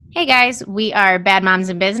Hey guys, we are Bad Moms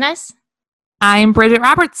in Business, I'm Bridget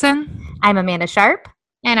Robertson. I'm Amanda Sharp.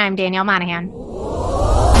 and I'm Danielle Monahan.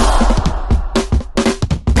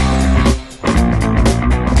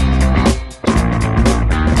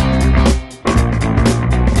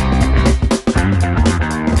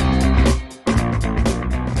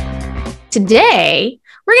 Today,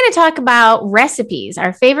 we're going to talk about recipes,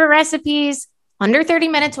 our favorite recipes, under 30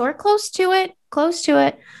 minutes or close to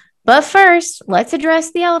it. But first, let's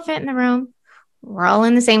address the elephant in the room. We're all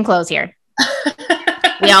in the same clothes here.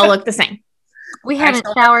 We all look the same. We haven't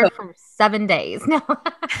showered for 7 days. No.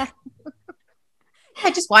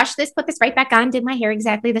 I just washed this, put this right back on, did my hair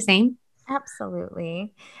exactly the same.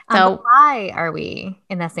 Absolutely. So why are we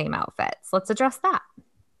in the same outfits? Let's address that.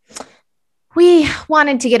 we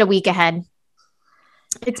wanted to get a week ahead.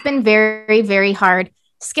 It's been very, very hard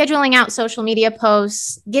scheduling out social media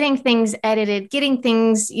posts, getting things edited, getting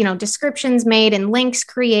things, descriptions made and links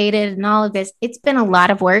created and all of this. It's been a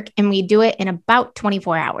lot of work and we do it in about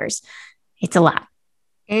 24 hours. It's a lot.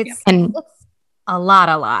 It's a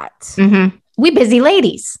lot. Mm-hmm. We busy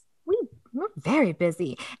ladies. We're very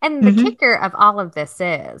busy. And the kicker of all of this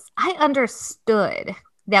is I understood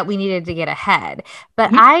that we needed to get ahead,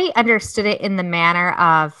 but I understood it in the manner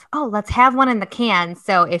of, let's have one in the can.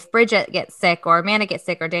 So if Bridget gets sick or Amanda gets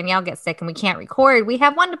sick or Danielle gets sick and we can't record, we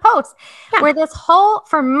have one to post. Yeah. Where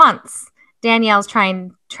for months, Danielle's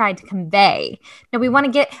tried to convey. Now we want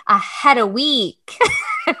to get ahead a week.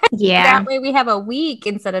 Yeah. That way we have a week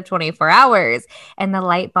instead of 24 hours. And the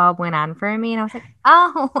light bulb went on for me. And I was like,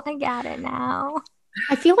 I got it now.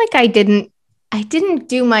 I feel like I didn't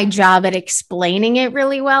do my job at explaining it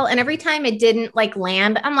really well. And every time it didn't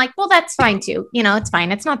land, I'm like, well, that's fine too. It's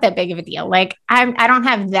fine. It's not that big of a deal. I don't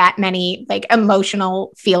have that many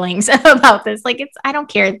emotional feelings about this. I don't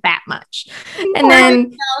care that much. And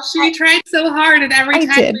then she tried so hard and every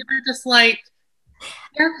time we were just like,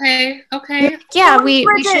 okay. Yeah, we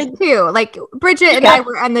should too. Bridget and I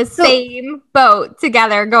were on the same boat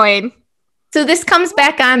together going, so this comes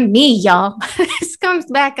back on me, y'all. This comes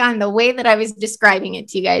back on the way that I was describing it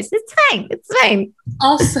to you guys. It's fine.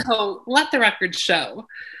 Also, let the record show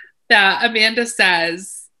that Amanda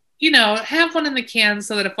says, have one in the can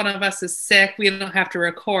so that if one of us is sick, we don't have to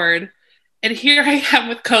record. And here I am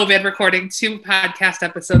with COVID recording 2 podcast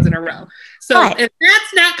episodes in a row. So if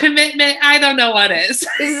that's not commitment, I don't know what is.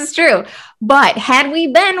 This is true. But had we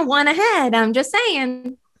been one ahead, I'm just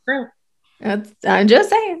saying. True. I'm just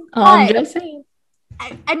saying.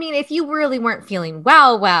 I mean, if you really weren't feeling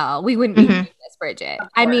well, we wouldn't be doing this, Bridget.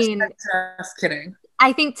 I mean, just kidding.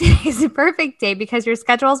 I think today's a perfect day because your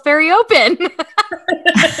schedule is very open.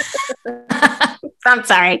 I'm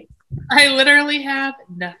sorry. I literally have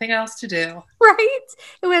nothing else to do. Right?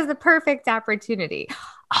 It was the perfect opportunity.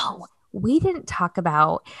 Oh, we didn't talk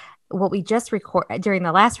about what we just recorded during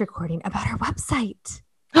the last recording about our website.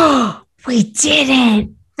 Oh, we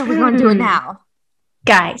didn't. So we're going to do it now.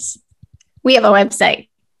 Guys, we have a website.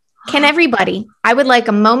 Can everybody, I would like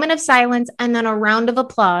a moment of silence and then a round of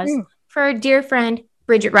applause for our dear friend,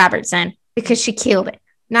 Bridget Robertson, because she killed it.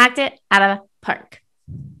 Knocked it out of the park.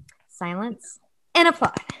 Silence and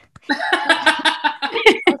applause.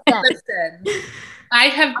 Listen, I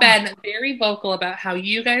have been very vocal about how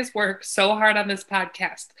you guys work so hard on this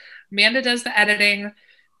podcast. Amanda does the editing.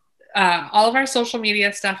 All of our social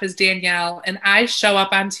media stuff is Danielle, and I show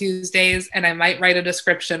up on Tuesdays and I might write a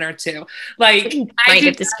description or two. Write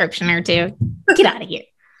a description or two. Get out of here.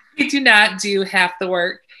 I do not do half the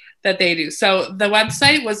work that they do. So the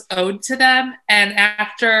website was owed to them. And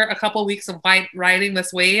after a couple of weeks of riding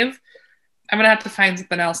this wave, I'm going to have to find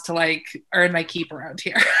something else to earn my keep around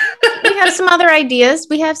here. We have some other ideas.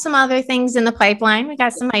 We have some other things in the pipeline. We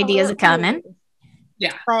got some ideas coming.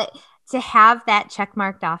 Yeah. But to have that check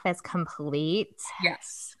marked off as complete.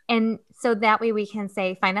 Yes. And so that way we can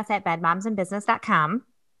say, find us at badmomsinbusiness.com.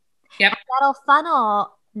 Yep. That'll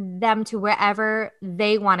funnel them to wherever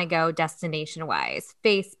they want to go destination wise.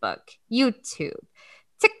 Facebook, YouTube,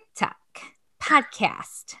 TikTok,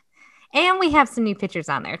 podcast. And we have some new pictures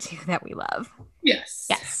on there too that we love. Yes.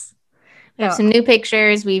 We have some new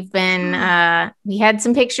pictures. We've been, we had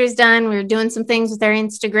some pictures done. We were doing some things with our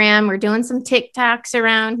Instagram. We're doing some TikToks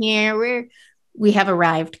around here. We have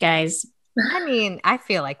arrived, guys. I mean, I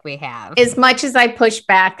feel like we have. As much as I push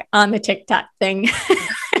back on the TikTok thing,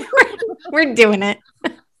 we're doing it.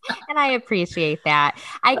 And I appreciate that.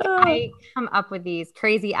 I come up with these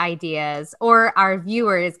crazy ideas, or our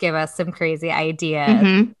viewers give us some crazy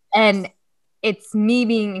ideas. And it's me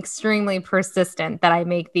being extremely persistent that I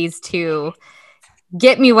make these 2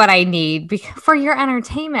 get me what I need for your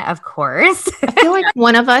entertainment, of course. I feel like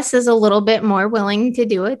one of us is a little bit more willing to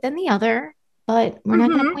do it than the other, but we're not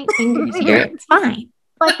going to point fingers here. It's fine.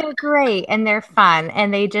 But they're great and they're fun,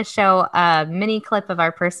 and they just show a mini clip of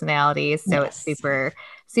our personalities. So it's super,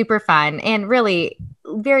 super fun, and really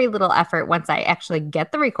very little effort once I actually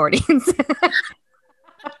get the recordings.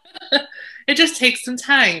 It just takes some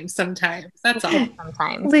time sometimes. That's all.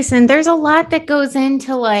 Sometimes. Listen, there's a lot that goes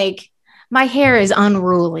into like, my hair is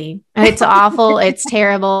unruly. It's awful. It's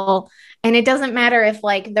terrible. And it doesn't matter if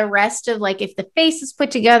like the rest of like, if the face is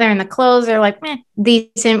put together and the clothes are like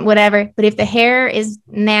decent, whatever. But if the hair is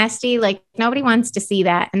nasty, like nobody wants to see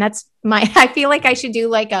that. And that's I feel like I should do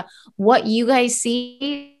like a, what you guys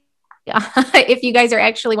see if you guys are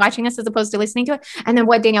actually watching us as opposed to listening to it. And then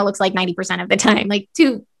what Danielle looks like 90% of the time, like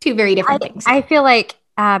two very different things. I feel like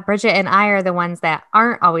Bridget and I are the ones that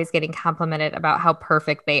aren't always getting complimented about how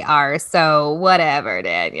perfect they are. So whatever,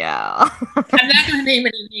 Danielle. I'm not going to name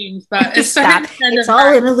any names, but it's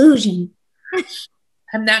all an illusion.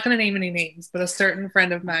 I'm not going to name any names, but a certain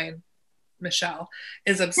friend of mine, Michelle,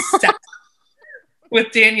 is obsessed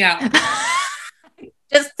with Danielle.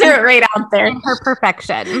 Just threw it right out there. Her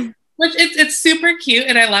perfection. Which it's super cute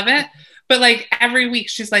and I love it. But like every week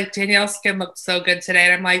she's like, Danielle's skin looks so good today.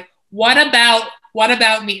 And I'm like, what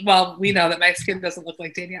about me? Well, we know that my skin doesn't look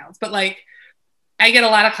like Danielle's, but like I get a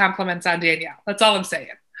lot of compliments on Danielle. That's all I'm saying.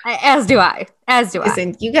 As do I.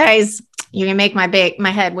 Listen, you guys, you're gonna make my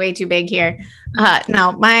head way too big here.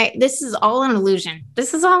 No, this is all an illusion.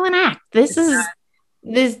 This is all an act. This,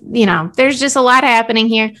 there's just a lot happening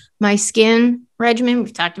here. My skin regimen,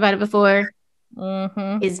 we've talked about it before,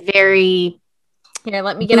 is very. Here,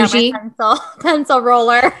 let me get out my pencil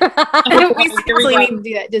roller. I don't need to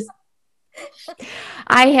do that. Just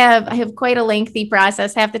I have quite a lengthy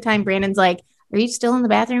process. Half the time Brandon's like, are you still in the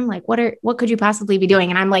bathroom? Like, what could you possibly be doing?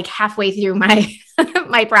 And I'm like halfway through my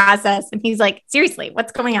my process. And he's like, seriously,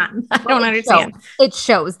 what's going on? I don't understand. It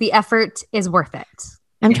shows the effort is worth it.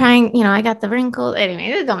 I'm trying, I got the wrinkles. Anyway,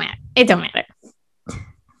 it don't matter.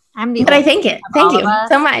 But I thank it. Thank you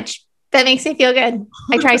so much. That makes me feel good.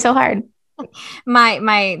 I try so hard.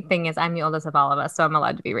 My thing is I'm the oldest of all of us, so I'm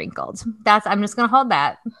allowed to be wrinkled. I'm just gonna hold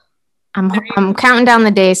that. I'm counting down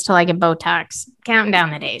the days till I get Botox. Counting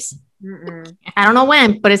down the days. I don't know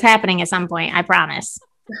when, but it's happening at some point. I promise.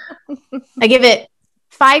 I give it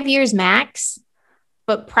 5 years max,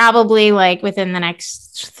 but probably like within the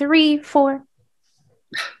next 3-4.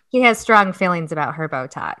 He has strong feelings about her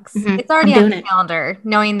Botox. It's already on the calendar,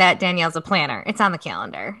 knowing that Danielle's a planner. It's on the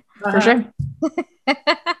calendar. For sure.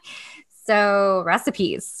 So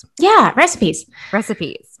recipes. Yeah, recipes.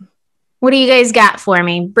 What do you guys got for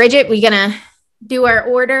me? Bridget, we gonna do our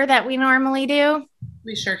order that we normally do?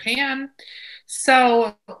 We sure can.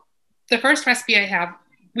 So the first recipe I have,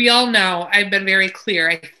 we all know I've been very clear,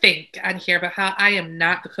 I think, on here about how I am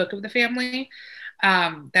not the cook of the family.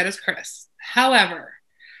 That is Chris. However,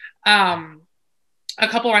 a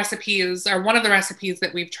couple recipes, or one of the recipes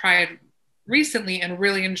that we've tried recently and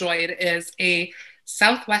really enjoyed is a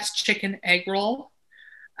Southwest chicken egg roll.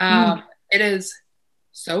 It is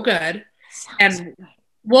so good. And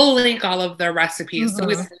we'll link all of the recipes, so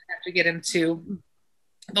we don't have to get into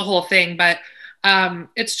the whole thing, but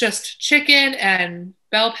it's just chicken and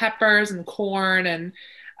bell peppers and corn and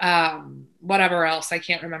whatever else, I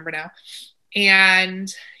can't remember now.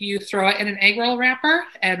 And you throw it in an egg roll wrapper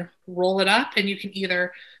and roll it up, and you can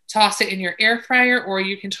either toss it in your air fryer or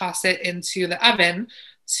you can toss it into the oven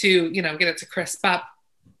to, get it to crisp up.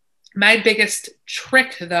 My biggest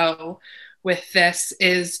trick though with this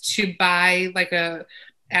is to buy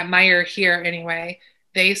at Meijer here anyway,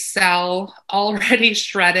 they sell already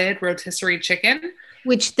shredded rotisserie chicken.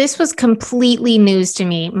 Which this was completely news to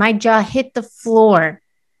me. My jaw hit the floor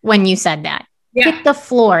when you said that. Yeah. Hit the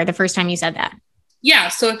floor the first time you said that. Yeah.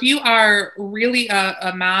 So if you are really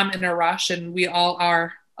a mom in a rush, and we all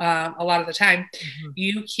are a lot of the time,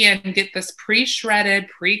 you can get this pre-shredded,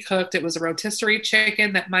 pre-cooked. It was a rotisserie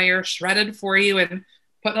chicken that Meijer shredded for you and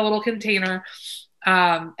put in a little container.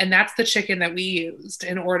 And that's the chicken that we used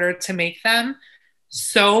in order to make them.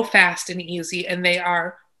 So fast and easy. And they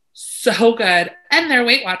are so good. And they're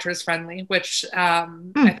Weight Watchers friendly, which I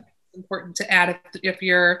think is important to add if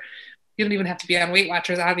you don't even have to be on Weight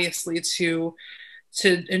Watchers, obviously, to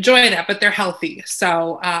enjoy that, but they're healthy.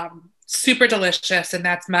 So super delicious. And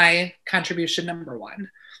that's my contribution number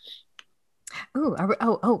one.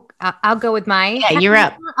 I'll go with mine. Yeah, you're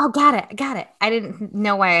up. Oh, got it. I didn't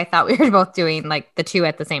know why I thought we were both doing like the two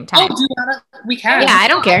at the same time. We can. Yeah, I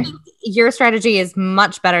don't care. Your strategy is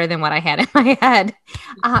much better than what I had in my head.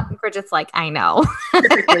 Bridget's like, I know.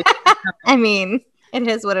 I mean, It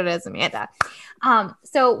is what it is, Amanda.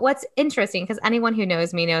 So what's interesting, because anyone who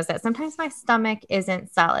knows me knows that sometimes my stomach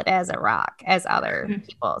isn't solid as a rock as other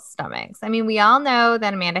people's stomachs. I mean, we all know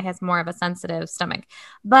that Amanda has more of a sensitive stomach,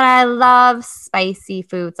 but I love spicy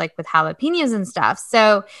foods like with jalapenos and stuff.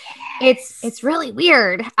 So it's really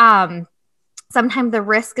weird. Sometimes the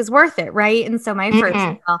risk is worth it, right? And so my first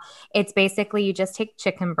meal, it's basically you just take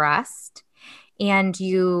chicken breast. And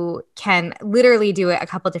you can literally do it a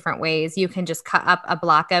couple different ways. You can just cut up a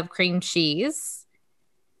block of cream cheese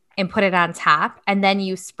and put it on top. And then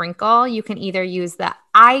you sprinkle. You can either use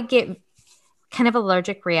I get kind of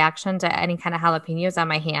allergic reaction to any kind of jalapenos on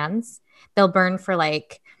my hands. They'll burn for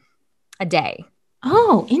like a day.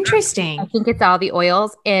 Oh, interesting. I think it's all the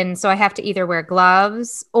oils. And so I have to either wear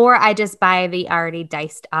gloves or I just buy the already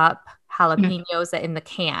diced up jalapenos in the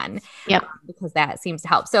can. Yep. Because that seems to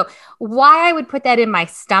help. So why I would put that in my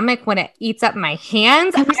stomach when it eats up my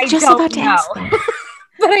hands, I was just about to ask that.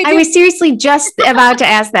 But I was seriously just about to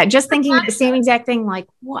ask that, just thinking the same exact thing. Like,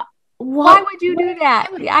 what? Why would you do that?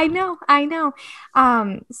 I know.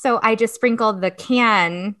 So I just sprinkled the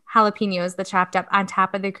can jalapenos, the chopped up, on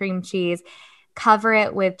top of the cream cheese, cover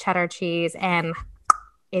it with cheddar cheese, and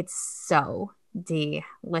it's so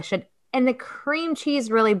delicious. And the cream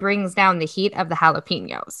cheese really brings down the heat of the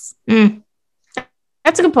jalapenos.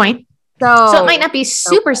 That's a good point. So it might not be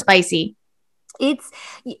super spicy. It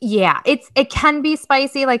can be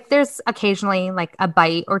spicy. Like there's occasionally like a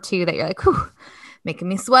bite or two that you're like, whew, making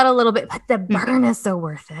me sweat a little bit, but the burn is so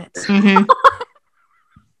worth it.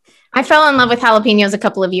 I fell in love with jalapenos a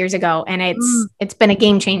couple of years ago, and it's been a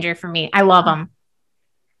game changer for me. I love them.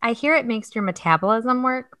 I hear it makes your metabolism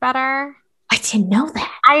work better. I didn't know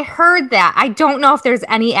that. I heard that. I don't know if there's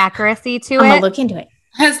any accuracy to it. I'm gonna look into it.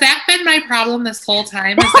 Has that been my problem this whole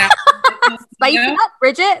time? Is that spicy up,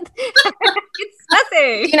 Bridget? It's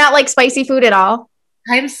spicy. Do you not like spicy food at all?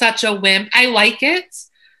 I'm such a wimp. I like it,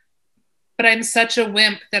 but I'm such a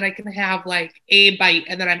wimp that I can have like a bite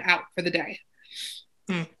and then I'm out for the day.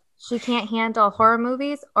 She can't handle horror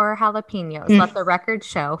movies or jalapenos. Let the record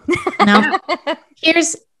show. No.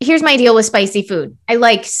 Here's my deal with spicy food. I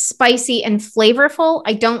like spicy and flavorful.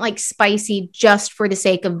 I don't like spicy just for the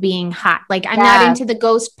sake of being hot. Like I'm not into the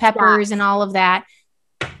ghost peppers and all of that.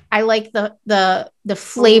 I like the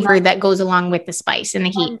flavor that goes along with the spice and the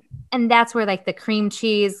heat. And that's where like the cream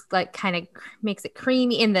cheese like kind of makes it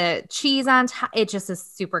creamy, and the cheese on top. It just is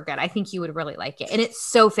super good. I think you would really like it. And it's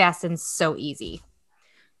so fast and so easy.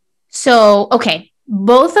 So, okay,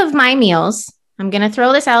 both of my meals, I'm going to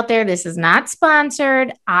throw this out there. This is not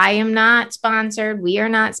sponsored. I am not sponsored. We are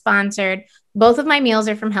not sponsored. Both of my meals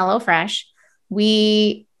are from HelloFresh.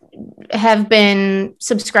 We have been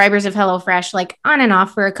subscribers of HelloFresh like on and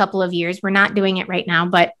off for a couple of years. We're not doing it right now,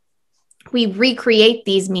 but we recreate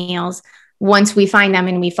these meals once we find them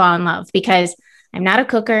and we fall in love, because I'm not a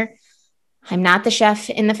cooker. I'm not the chef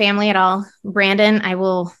in the family at all. Brandon, I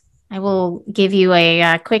will give you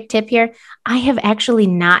a quick tip here. I have actually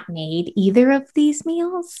not made either of these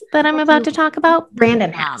meals that I'm about to talk about.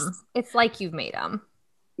 Brandon has. It's like you've made them.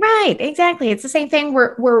 Right, exactly. It's the same thing.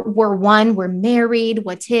 We're one. We're married.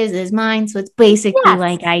 What's his is mine. So it's basically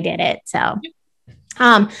like I did it. So,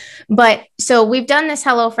 but so we've done this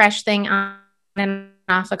HelloFresh thing on and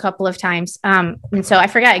off a couple of times. And so I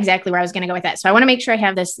forgot exactly where I was going to go with that. So I want to make sure I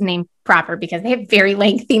have this name proper, because they have very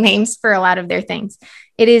lengthy names for a lot of their things.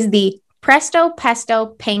 It is the Presto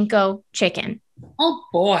Pesto Panko Chicken. Oh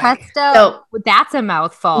boy. Presto. That's a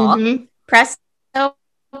mouthful. Presto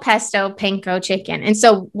Pesto Panko Chicken. And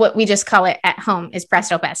so what we just call it at home is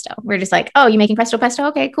Presto Pesto. We're just like, oh, you making Presto Pesto?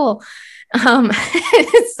 Okay, cool.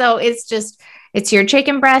 So it's your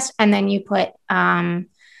chicken breast, and then you put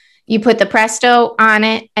the Presto on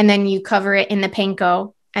it, and then you cover it in the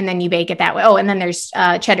panko, and then you bake it that way. Oh, and then there's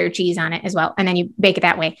cheddar cheese on it as well. And then you bake it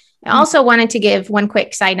that way. I also wanted to give one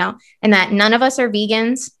quick side note, and that none of us are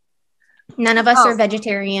vegans. None of us are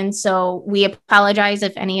vegetarians. So we apologize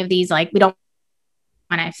if any of these, like, we don't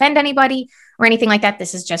want to offend anybody or anything like that.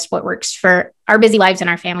 This is just what works for our busy lives and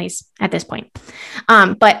our families at this point.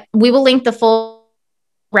 But we will link the full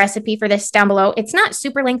recipe for this down below. It's not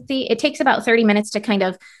super lengthy. It takes about 30 minutes to kind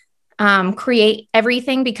of create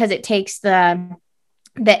everything, because it takes the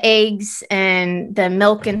eggs and the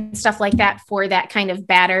milk and stuff like that for that kind of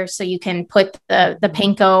batter. So you can put the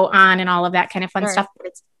panko on and all of that kind of fun stuff. But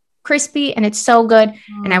it's crispy and it's so good.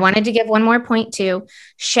 And I wanted to give one more point too.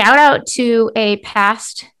 Shout out to a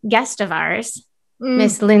past guest of ours,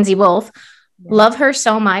 Miss Lindsay Wolf. Love her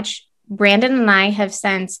so much. Brandon and I have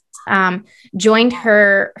since joined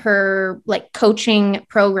her like coaching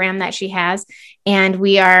program that she has. And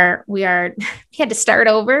we had to start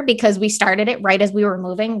over because we started it right as we were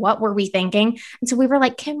moving. What were we thinking? And so we were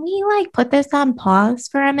like, can we like put this on pause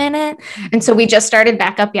for a minute? And so we just started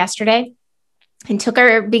back up yesterday and took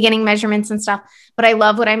our beginning measurements and stuff. But I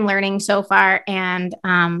love what I'm learning so far. And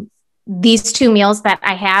these 2 meals that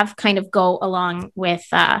I have kind of go along with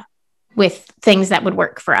things that would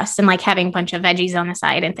work for us, and like having a bunch of veggies on the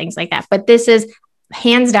side and things like that. But this is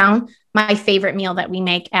hands down my favorite meal that we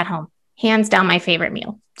make at home. Hands down my favorite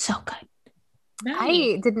meal. So good. Nice.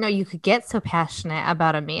 I didn't know you could get so passionate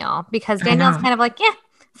about a meal, because Danielle's kind of like, yeah,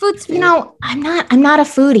 food's food. You know, I'm not a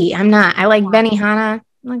foodie. I like Benihana.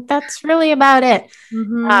 Like, that's really about it.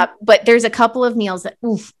 Mm-hmm. But there's a couple of meals that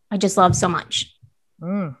I just love so much.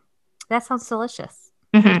 That sounds delicious.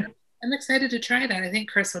 Mm-hmm. I'm excited to try that. I think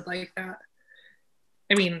Chris would like that.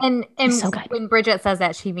 I mean, and so when Bridget says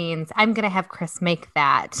that, she means I'm going to have Chris make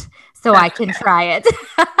that so I can try it.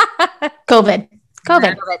 COVID.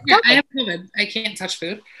 Yeah, I have COVID. I can't touch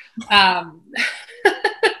food.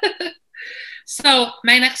 So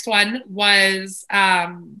my next one was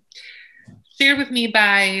shared with me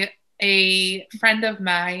by a friend of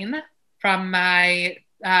mine from my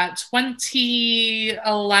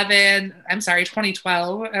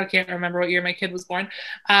 2012. I can't remember what year my kid was born.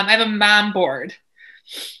 I have a mom board,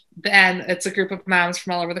 and it's a group of moms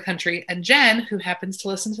from all over the country. And Jen, who happens to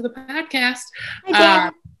listen to the podcast,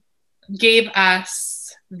 gave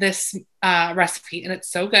us this recipe, and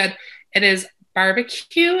it's so good. It is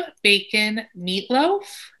barbecue bacon meatloaf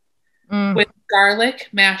with garlic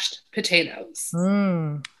mashed potatoes.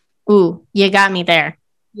 Ooh, you got me there.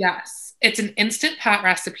 Yes. It's an instant pot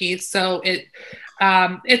recipe, so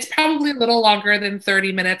it's probably a little longer than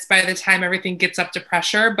 30 minutes by the time everything gets up to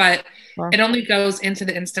pressure, but it only goes into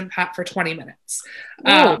the instant pot for 20 minutes.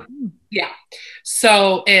 Yeah.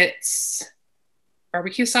 So it's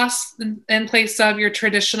barbecue sauce in place of your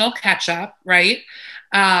traditional ketchup, right?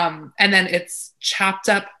 And then it's chopped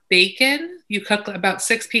up bacon. You cook about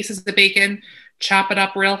 6 pieces of bacon, chop it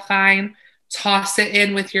up real fine, toss it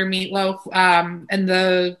in with your meatloaf and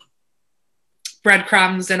the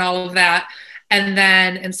breadcrumbs and all of that. And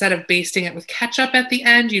then instead of basting it with ketchup at the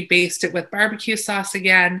end, you baste it with barbecue sauce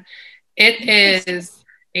again. It is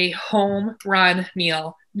a home run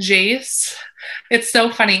meal. Jace, it's so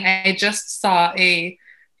funny. I just saw a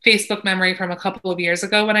Facebook memory from a couple of years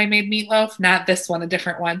ago when I made meatloaf, not this one, a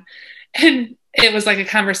different one. And it was like a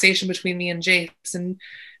conversation between me and Jace. And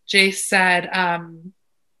Jace said,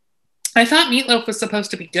 I thought meatloaf was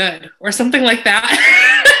supposed to be good or something like that.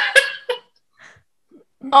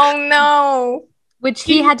 Oh no. Which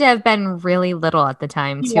he had to have been really little at the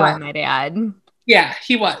time too, I might add. Yeah,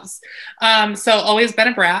 he was. So always been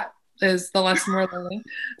a brat is the lesson we're learning.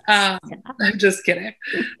 I'm just kidding.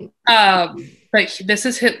 But this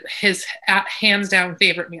is his hands down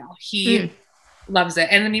favorite meal. He loves it.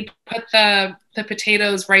 And then you put the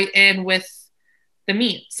potatoes right in with the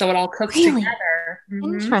meat. So it all cooks together.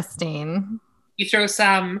 Interesting. You throw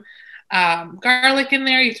some garlic in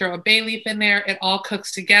there. You throw a bay leaf in there. It all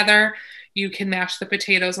cooks together. You can mash the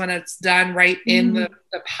potatoes when it's done right in the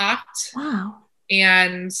pot. Wow.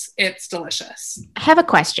 And it's delicious. I have a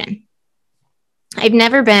question. I've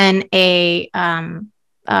never been a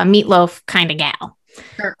meatloaf kind of gal.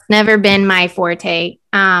 Sure. Never been my forte.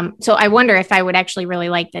 So I wonder if I would actually really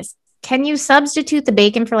like this. Can you substitute the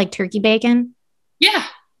bacon for like turkey bacon? Yeah,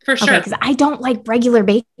 for sure. Because I don't like regular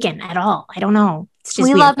bacon at all. I don't know. It's just we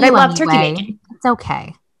weird. love but I love turkey bacon. It's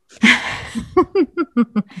okay.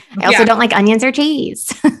 I also don't like onions or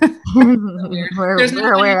cheese.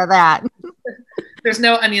 we're aware of that. There's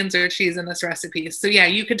no onions or cheese in this recipe. So yeah,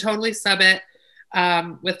 you could totally sub it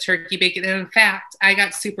with turkey bacon. And in fact, I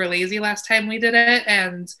got super lazy last time we did it,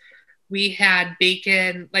 and we had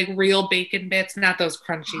bacon, like real bacon bits, not those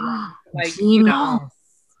crunchy ones, like you know.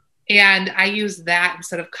 And I used that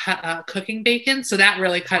instead of cooking bacon, so that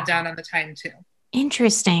really cut down on the time too.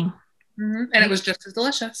 Interesting. Mm-hmm. And it was just as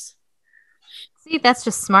delicious. See, that's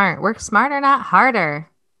just smart. Work smarter, not harder.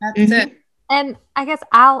 That's it. And I guess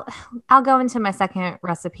I'll go into my second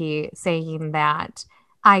recipe saying that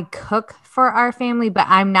I cook for our family, but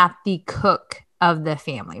I'm not the cook of the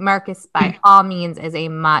family. Marcus, by all means, is a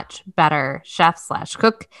much better chef /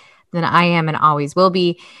 cook than I am and always will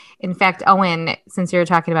be. In fact, Owen, since you were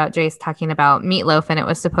talking about Jace talking about meatloaf and it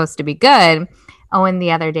was supposed to be good, Owen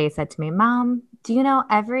the other day said to me, Mom, do you know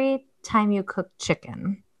every time you cook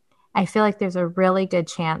chicken, I feel like there's a really good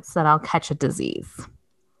chance that I'll catch a disease.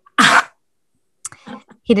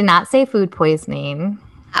 He did not say food poisoning.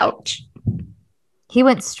 Ouch. He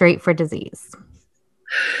went straight for disease.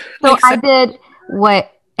 So I did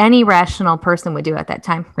what any rational person would do at that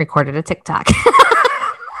time, recorded a TikTok.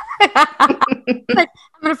 I'm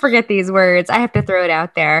going to forget these words. I have to throw it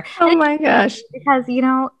out there. Oh my gosh. Because,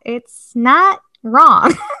 it's not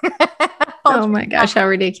wrong. Oh my gosh, how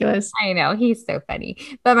ridiculous. I know. He's so funny.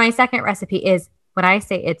 But my second recipe is, when I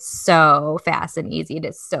say it's so fast and easy, it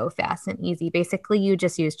is so fast and easy. Basically, you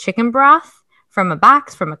just use chicken broth from a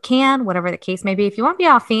box, from a can, whatever the case may be. If you want to be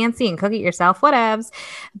all fancy and cook it yourself, whatevs.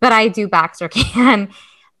 But I do box or can.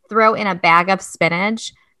 Throw in a bag of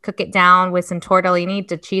spinach, cook it down with some tortellini,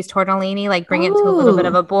 to cheese tortellini, like bring it to a little bit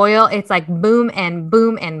of a boil. It's like boom and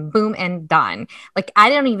boom and boom and done. Like, I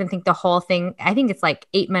don't even think the whole thing, I think it's like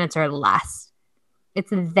 8 minutes or less.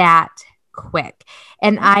 It's that quick.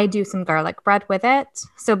 And I do some garlic bread with it.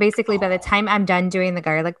 So basically, by the time I'm done doing the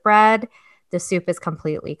garlic bread, the soup is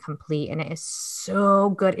completely complete, and it is so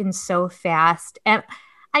good and so fast. And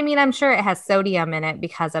I mean, I'm sure it has sodium in it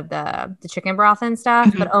because of the chicken broth and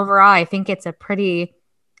stuff, but overall, I think it's a pretty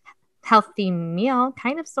healthy meal,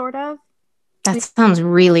 kind of, sort of. That sounds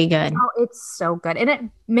really good. Oh, it's so good. And it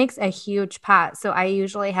makes a huge pot. So I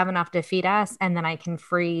usually have enough to feed us, and then I can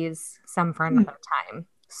freeze some for another time.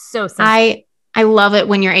 So simple. I love it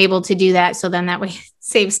when you're able to do that. So then that way it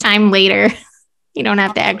saves time later. You don't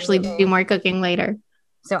have to actually do more cooking later.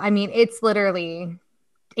 So, I mean, it's literally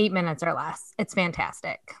 8 minutes or less. It's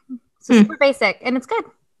fantastic. So super basic, and it's good.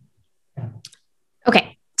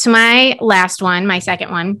 Okay. So my last one, my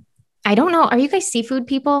second one. I don't know. Are you guys seafood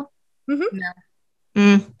people?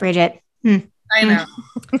 No. Bridget. I know.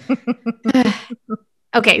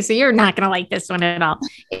 Okay. So you're not going to like this one at all.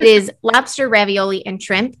 It is lobster ravioli and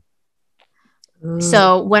shrimp.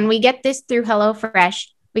 So when we get this through HelloFresh,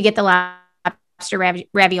 we get the lobster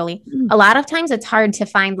ravioli. A lot of times it's hard to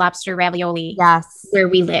find lobster ravioli where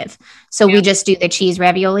we live. So we just do the cheese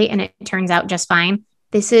ravioli, and it turns out just fine.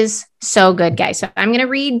 This is so good, guys. So I'm going to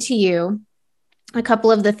read to you a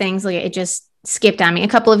couple of the things. Like, it just skipped on me, a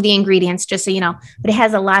couple of the ingredients, just so you know. But it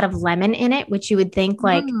has a lot of lemon in it, which you would think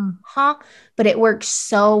like, but it works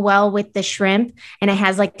so well with the shrimp, and it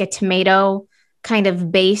has like a tomato kind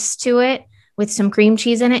of base to it with some cream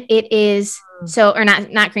cheese in it. It is so, or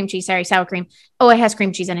not cream cheese, sorry, sour cream. Oh, it has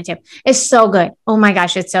cream cheese in it too. It's so good. Oh my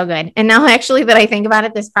gosh, it's so good. And now actually that I think about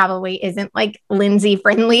it, this probably isn't like Lindsay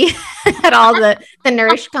friendly at all. The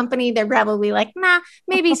Nourish company, they're probably like, nah,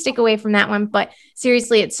 maybe stick away from that one. But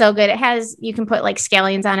seriously, it's so good. It has, you can put like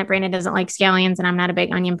scallions on it. Brandon doesn't like scallions, and I'm not a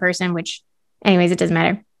big onion person, which anyways, it doesn't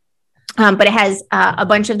matter. But it has a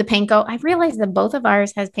bunch of the panko. I realized that both of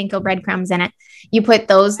ours has panko breadcrumbs in it. You put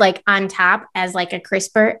those like on top as like a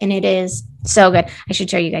crisper, and it is so good. I should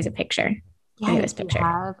show you guys a picture. Look at this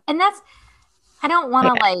picture. And that's, I don't want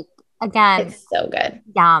to like, again. It's so good.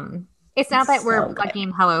 Yum. It's not that we're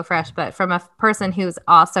plugging HelloFresh, but from a person who's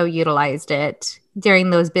also utilized it during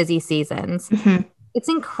those busy seasons, it's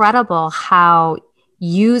incredible how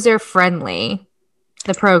user-friendly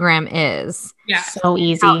the program is. Yeah. So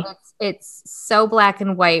easy. It's so black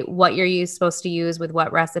and white what you're supposed to use with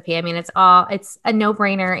what recipe. I mean, it's a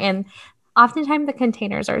no-brainer. And oftentimes the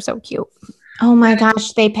containers are so cute. Oh my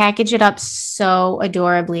gosh. They package it up so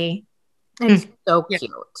adorably. It's so cute.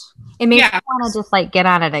 It makes me want to just like get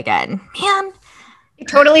on it again. Man. It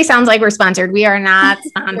totally sounds like we're sponsored. We are not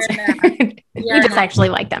sponsored. We just actually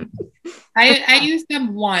like them. I used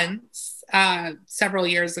them once several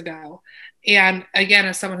years ago. And again,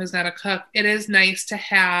 as someone who's not a cook, it is nice to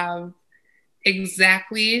have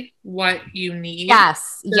exactly what you need.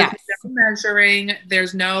 Yes. There's no measuring.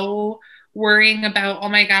 There's no worrying about, oh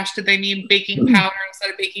my gosh, did they need baking powder instead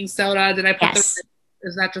of baking soda? Did I put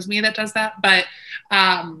is that just me that does that? But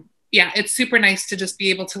yeah, it's super nice to just be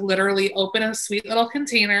able to literally open a sweet little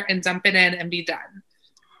container and dump it in and be done.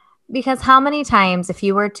 Because how many times, if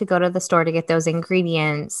you were to go to the store to get those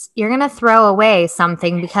ingredients, you're going to throw away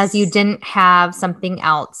something because you didn't have something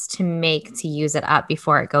else to use it up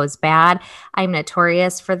before it goes bad. I'm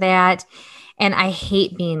notorious for that. And I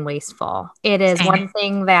hate being wasteful. It is one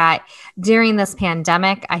thing that during this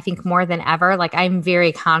pandemic, I think more than ever, like I'm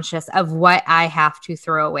very conscious of what I have to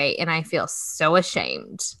throw away. And I feel so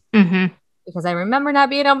ashamed because I remember not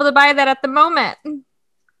being able to buy that at the moment.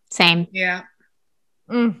 Same. Yeah.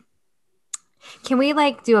 Can we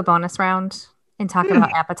like do a bonus round and talk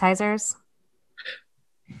about appetizers?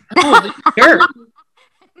 Oh, sure.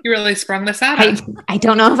 You really sprung this out. I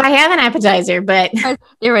don't know if I have an appetizer, but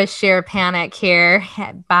there was sheer panic here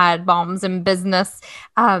at Bad Bombs in Business.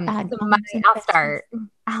 I'll start.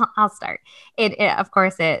 I'll start. It of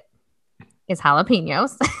course it is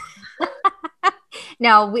jalapenos.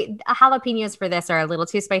 No, jalapenos for this are a little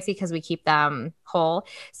too spicy because we keep them whole.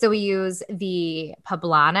 So we use the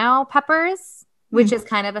poblano peppers, which is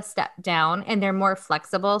kind of a step down, and they're more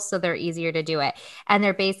flexible, so they're easier to do it. And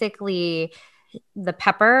they're basically the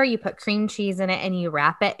pepper, you put cream cheese in it and you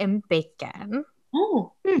wrap it in bacon.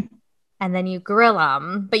 Oh. And then you grill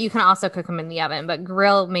them, but you can also cook them in the oven. But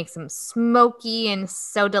grill makes them smoky and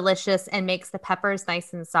so delicious and makes the peppers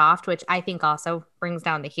nice and soft, which I think also brings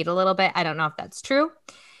down the heat a little bit. I don't know if that's true.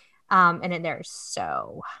 And then they're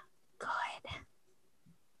so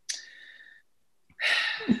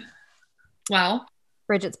good. Well,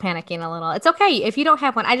 Bridget's panicking a little. It's okay if you don't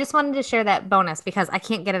have one. I just wanted to share that bonus because I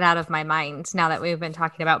can't get it out of my mind now that we've been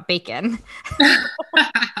talking about bacon.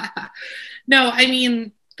 No, I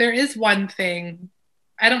mean, there is one thing.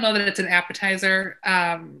 I don't know that it's an appetizer.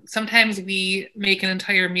 Sometimes we make an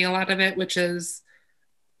entire meal out of it, which is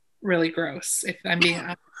really gross, if I'm being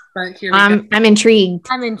honest. But here we go. I'm intrigued.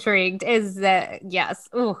 I'm intrigued. Is that, yes.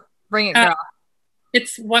 Ooh, bring it, girl.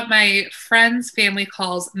 It's what my friend's family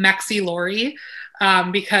calls Mexi Lori,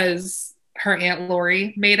 because her Aunt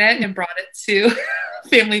Lori made it and brought it to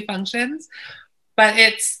family functions. But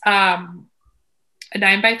it's a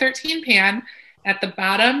 9x13 pan. At the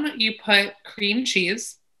bottom, you put cream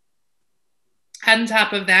cheese. On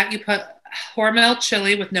top of that, you put Hormel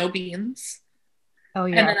chili with no beans. Oh,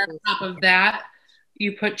 yeah. And then on top of that,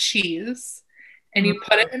 you put cheese. And you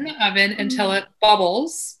put it in the oven until it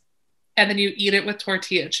bubbles. And then you eat it with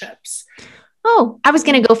tortilla chips. Oh, I was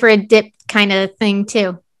going to go for a dip kind of thing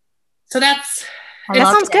too. So that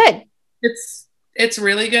sounds good. It's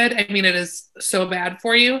really good. I mean, it is so bad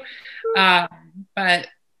for you. But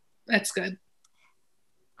it's good.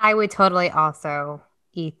 I would totally also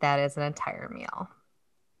eat that as an entire meal.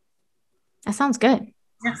 That sounds good.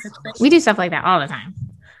 Yes, it's good. We do stuff like that all the time.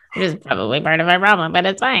 It is probably part of our problem, but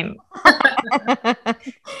it's fine.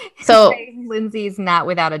 So Lindsay's not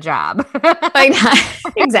without a job.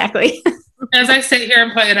 Exactly. As I sit here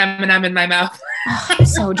and put an M&M in my mouth. Oh, I'm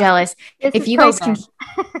so jealous. If you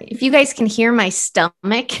guys can hear my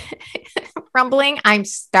stomach rumbling, I'm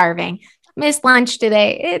starving. Missed lunch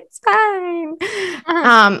today. It's fine.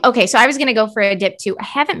 Okay, so I was gonna go for a dip too. I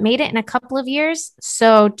haven't made it in a couple of years,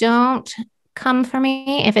 so don't come for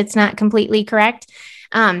me if it's not completely correct.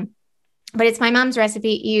 But it's my mom's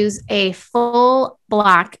recipe. Use a full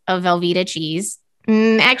block of Velveeta cheese.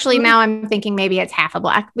 Actually, now I'm thinking maybe it's half a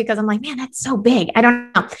block because I'm like, man, that's so big. I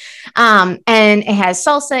don't know. And it has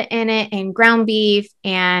salsa in it and ground beef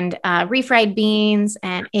and refried beans,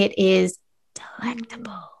 and it is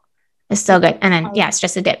delectable. It's so good. And then, it's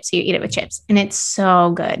just a dip. So you eat it with chips and it's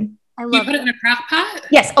so good. You put it in a crock pot?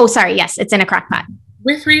 Yes. Oh, sorry. Yes. It's in a crock pot.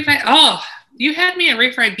 With refried. Oh, you had me at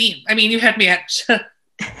refried bean. I mean, you had me at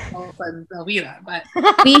Velveeta, but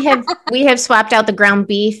we have swapped out the ground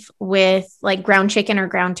beef with like ground chicken or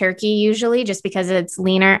ground turkey usually just because it's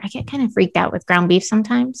leaner. I get kind of freaked out with ground beef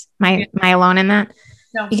sometimes. Am I alone in that?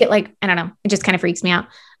 No. You get like, I don't know. It just kind of freaks me out.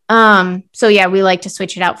 So yeah, we like to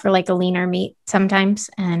switch it out for like a leaner meat sometimes.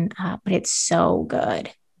 And, but it's so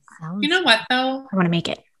good. You know what though? I want to make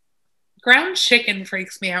it. Ground chicken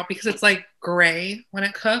freaks me out because it's like gray when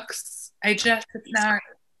it cooks. It's not.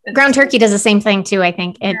 Ground turkey does the same thing too. I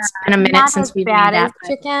think it's been a minute since we've made that.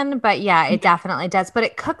 Chicken, but yeah, it definitely does. But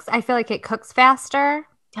it cooks. I feel like it cooks faster,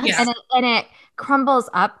 and it crumbles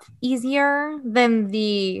up easier than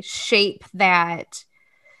the shape that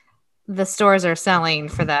the stores are selling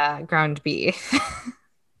for the ground beef.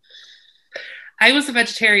 I was a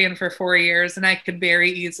vegetarian for 4 years and I could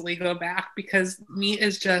very easily go back because meat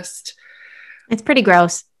is just... It's pretty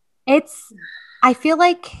gross. I feel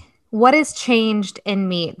like what has changed in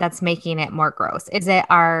meat that's making it more gross? Is it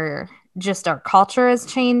our culture is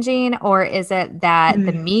changing, or is it that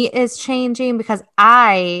the meat is changing? Because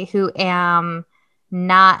I, who am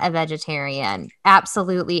not a vegetarian,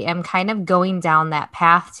 absolutely am kind of going down that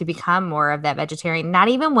path to become more of that vegetarian, not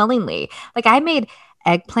even willingly. Like I made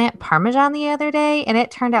eggplant parmesan the other day and it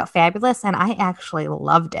turned out fabulous and I actually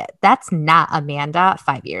loved it. That's not Amanda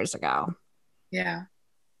 5 years ago. Yeah.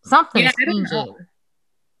 Something's changing.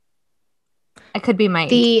 It could be my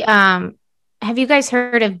have you guys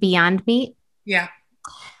heard of Beyond Meat? Yeah.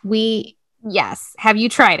 Yes. Have you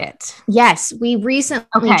tried it? Yes, we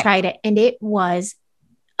recently tried it and it was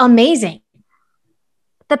amazing.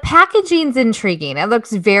 The packaging's intriguing. It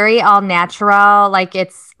looks very all natural. Like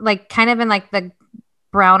it's like kind of in like the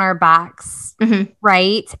browner box,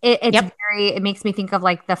 right? It makes me think of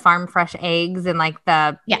like the farm fresh eggs and like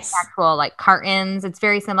the actual like cartons. It's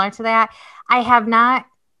very similar to that. I have not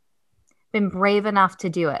been brave enough to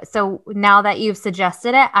do it. So now that you've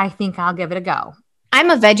suggested it, I think I'll give it a go. I'm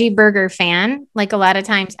a veggie burger fan. Like a lot of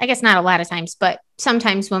times, I guess not a lot of times, but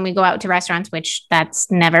sometimes when we go out to restaurants, which that's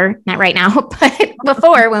never, not right now, but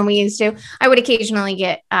before when we used to, I would occasionally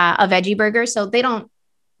get a veggie burger. So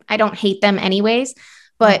I don't hate them anyways.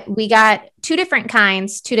 But we got two different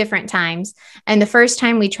kinds, two different times. And the first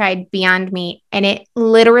time we tried Beyond Meat, and it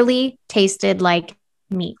literally tasted like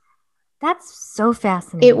meat. That's so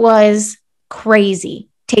fascinating. It was crazy.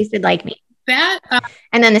 Tasted like meat. That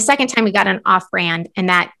And then the second time we got an off brand, and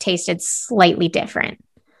that tasted slightly different.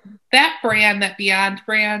 that brand, that Beyond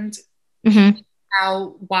brand, Mm-hmm.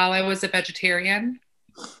 out while I was a vegetarian.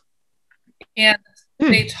 And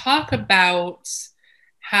they talk about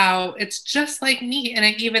how it's just like meat, and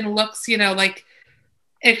it even looks, like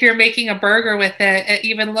if you're making a burger with it, it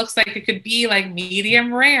even looks like it could be like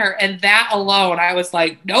medium rare. And that alone, I was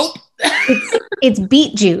like, nope. It's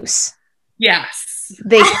beet juice. Yes.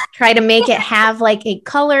 They try to make it have like a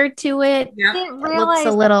color to it. Yeah. Didn't It realize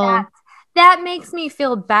looks a little. that makes me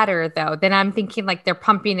feel better though. Then I'm thinking like they're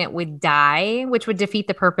pumping it with dye, which would defeat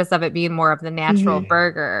the purpose of it being more of the natural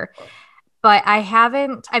burger. But I've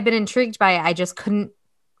been intrigued by it. I just couldn't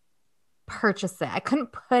purchase it. I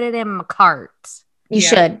couldn't put it in my cart. You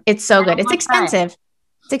should. It's so good. It's expensive.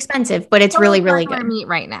 It's expensive, but it's really, really good. Meat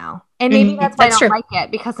right now, and maybe that's why I That's don't true. like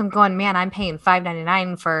it, because I'm going, man, I'm paying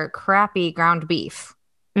 $5.99 for crappy ground beef.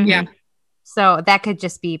 Mhm. Yeah. So that could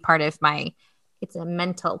just be part of it's a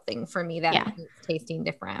mental thing for me that it's tasting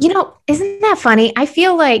different. Isn't that funny? I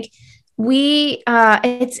feel like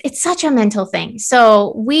it's such a mental thing.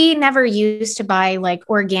 So we never used to buy like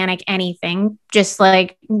organic anything. Just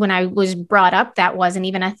like when I was brought up, that wasn't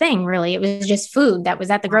even a thing really. It was just food that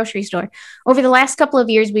was at the grocery store. Over the last couple of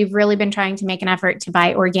years, we've really been trying to make an effort to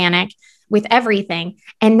buy organic with everything.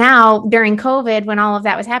 And now during COVID, when all of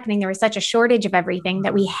that was happening, there was such a shortage of everything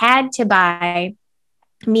that we had to buy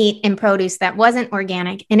meat and produce that wasn't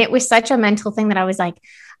organic. And it was such a mental thing that I was like,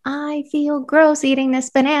 I feel gross eating this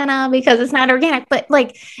banana because it's not organic. But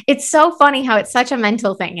like, it's so funny how it's such a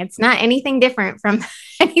mental thing. It's not anything different from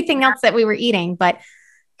anything else that we were eating, but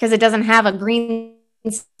because it doesn't have a green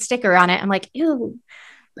sticker on it, I'm like, ew.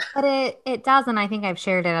 But it does, and I think I've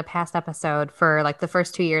shared in a past episode, for like the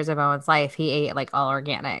first 2 years of Owen's life, he ate like all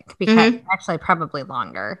organic, because actually probably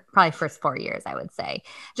longer, probably first 4 years, I would say,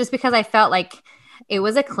 just because I felt like it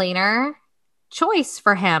was a cleaner choice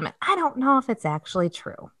for him. I don't know if it's actually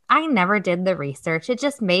true. I never did the research. It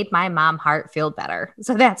just made my mom heart feel better.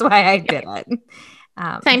 So that's why I did it.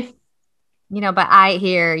 Same. But I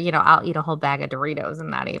hear, I'll eat a whole bag of Doritos and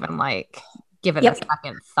not even like give it a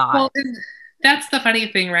second thought. Well, and that's the funny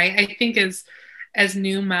thing, right? I think as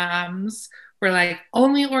new moms, we're like,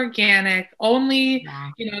 only organic, only,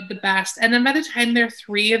 the best. And then by the time they're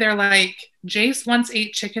 3, they're like, Jace once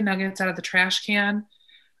ate chicken nuggets out of the trash can.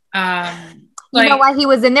 You know why he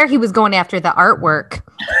was in there? He was going after the artwork.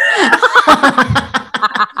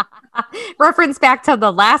 Reference back to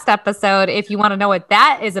the last episode if you want to know what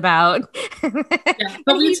that is about.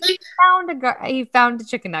 But he found a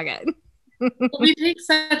chicken nugget. We take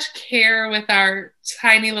such care with our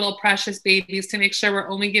tiny little precious babies to make sure we're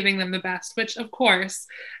only giving them the best, which of course.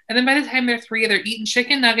 And then by the time they're 3, they're eating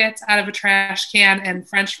chicken nuggets out of a trash can and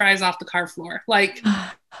French fries off the car floor. Like,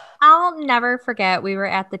 I'll never forget, we were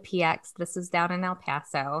at the PX. This is down in El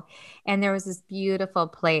Paso. And there was this beautiful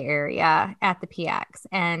play area at the PX.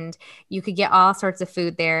 And you could get all sorts of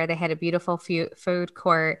food there. They had a beautiful food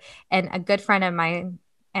court. And a good friend of mine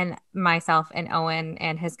and myself and Owen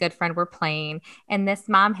and his good friend were playing. And this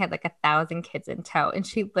mom had like 1,000 kids in tow. And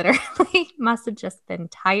she literally must have just been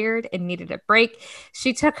tired and needed a break.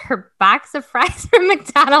 She took her box of fries from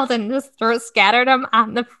McDonald's and just scattered them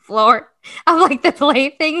on the floor of like the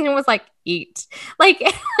play thing and was like, eat. Like,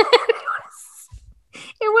 it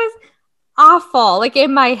was awful, like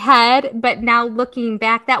in my head. But now looking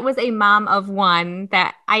back, that was a mom of one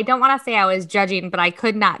that I don't want to say I was judging, but I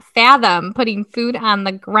could not fathom putting food on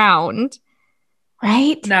the ground,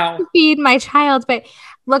 right? No, to feed my child. But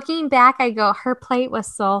looking back, I go, her plate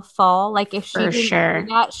was so full. Like if she didn't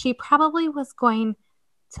do that, she probably was going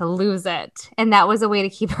to lose it. And that was a way to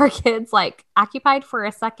keep her kids like occupied for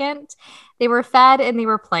a second. They were fed and they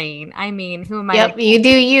were playing. I mean, who am I? Yep, you do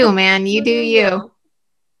you, man. You do you.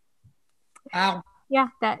 Wow. Yeah,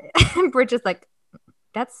 that Bridget's like,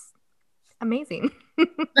 that's amazing.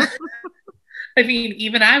 I mean,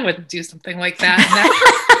 even I wouldn't do something like that.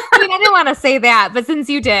 I mean, I didn't want to say that, but since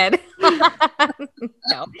you did,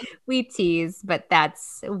 no, we tease, but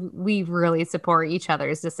we really support each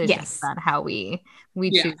other's decisions on how we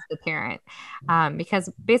choose to parent, because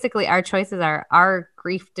basically our choices are our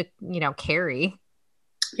grief to carry.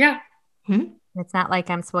 Yeah. It's not like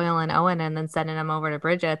I'm spoiling Owen and then sending him over to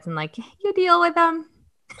Bridget's and like, you deal with them.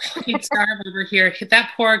 He'd starve over here.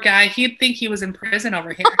 That poor guy, he'd think he was in prison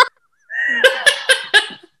over here.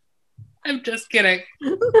 I'm just kidding.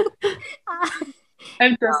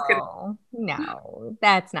 I'm just kidding. No,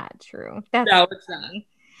 that's not true. No, it's not.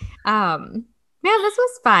 Yeah, this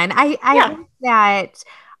was fun. I think that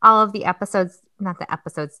all of the episodes, not the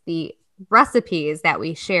episodes, the recipes that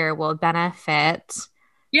we share will benefit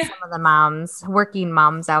some of the moms, working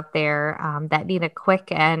moms out there that need a quick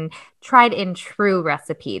and tried and true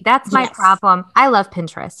recipe. That's my problem. I love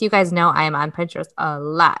Pinterest. You guys know I am on Pinterest a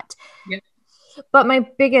lot. Yep. But my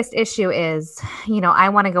biggest issue is, I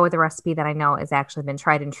want to go with a recipe that I know has actually been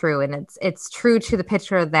tried and true. And it's true to the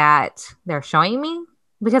picture that they're showing me,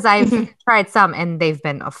 because I've tried some and they've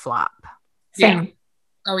been a flop. Same. Yeah.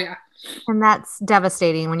 Oh, yeah. And that's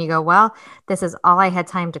devastating when you go, well, this is all I had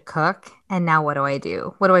time to cook. And now what do I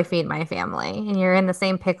do? What do I feed my family? And you're in the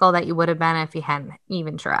same pickle that you would have been if you hadn't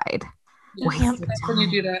even tried. Yeah. That's when you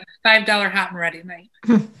do the $5 hot and ready night.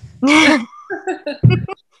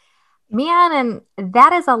 Man, and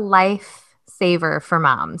that is a lifesaver for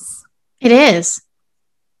moms. It is.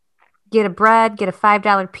 Get a bread, get a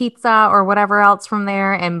 $5 pizza or whatever else from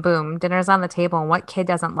there, and boom, dinner's on the table. And what kid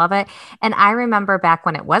doesn't love it? And I remember back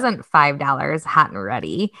when it wasn't $5 hot and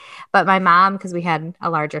ready, but my mom, because we had a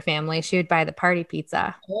larger family, she would buy the party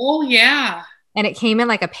pizza. Oh, yeah. And it came in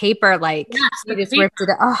like a paper, you just ripped it.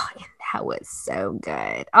 Oh, that was so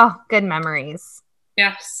good. Oh, good memories.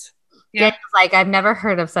 Yes. Yeah. Like, I've never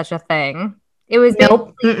heard of such a thing. It was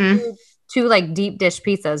two like deep dish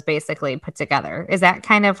pizzas basically put together. Is that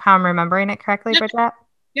kind of how I'm remembering it correctly, Bridget?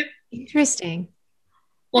 Yep. Interesting.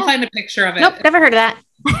 We'll find a picture of it. Nope, never heard of that.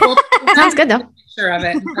 Sounds good though. Picture of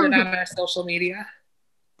it and put it on our social media.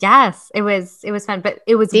 Yes, it was fun, but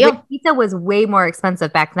pizza was way more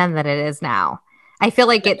expensive back then than it is now. I feel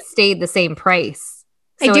like it stayed the same price.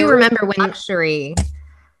 So I do remember when luxury.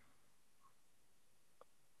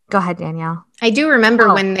 Go ahead, Danielle. I do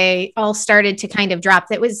remember when they all started to kind of drop.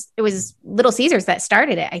 It was Little Caesars that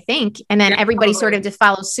started it, I think. And then everybody sort of just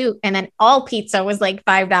followed suit. And then all pizza was like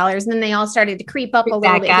 $5. And then they all started to creep up a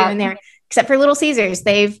little bit here and there. Except for Little Caesars.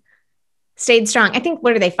 They've stayed strong. I think,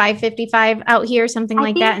 what are they, $5.55 out here? Something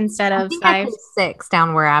like that instead of $5. $6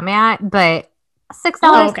 down where I'm at. But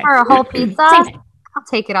 $6 for a whole pizza, I'll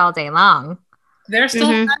take it all day long. They're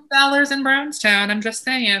still $5 in Brownstown. I'm just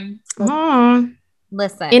saying.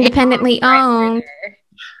 Listen, independently owned.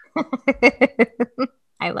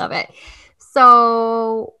 I love it.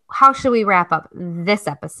 So, how should we wrap up this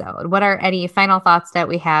episode? What are any final thoughts that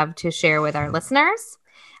we have to share with our listeners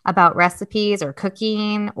about recipes or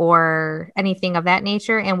cooking or anything of that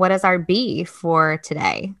nature? And what is our B for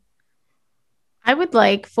today? I would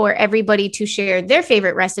like for everybody to share their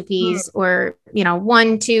favorite recipes or,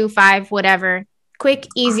 1, 2, 5, whatever. Quick,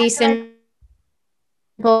 easy, simple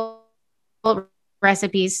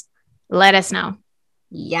recipes. Let us know.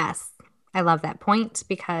 Yes. I love that point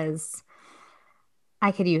because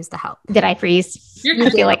I could use the help. Did I freeze?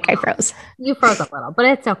 I feel like I froze. You froze a little, but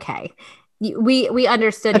it's okay. We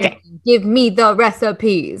understood. Okay. Give me the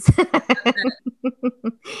recipes.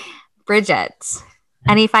 Bridget,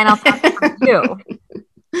 any final thoughts from you?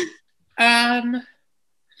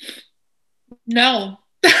 No.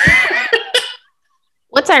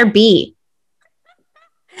 What's our B?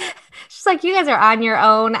 She's like, you guys are on your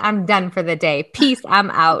own. I'm done for the day. Peace.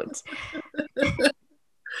 I'm out.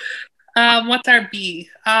 What's our B?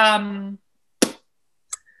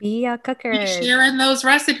 Be a cooker. Be sharing those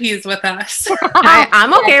recipes with us.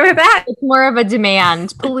 I'm okay with that. It's more of a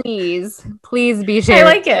demand. Please be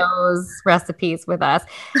sharing those recipes with us.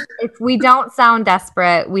 If we don't sound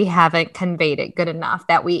desperate, we haven't conveyed it good enough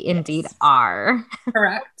that we indeed are.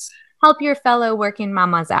 Correct. Help your fellow working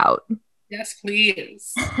mamas out. Yes,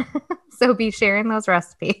 please. So be sharing those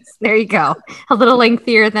recipes. There you go. A little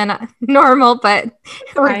lengthier than normal, but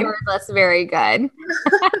regardless, very good.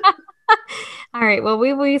 All right. Well,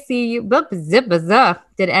 we will see you. Boop, zip, zup.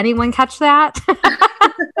 Did anyone catch that?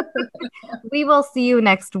 We will see you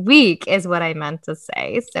next week is what I meant to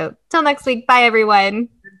say. So till next week. Bye, everyone.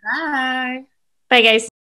 Bye. Bye, guys.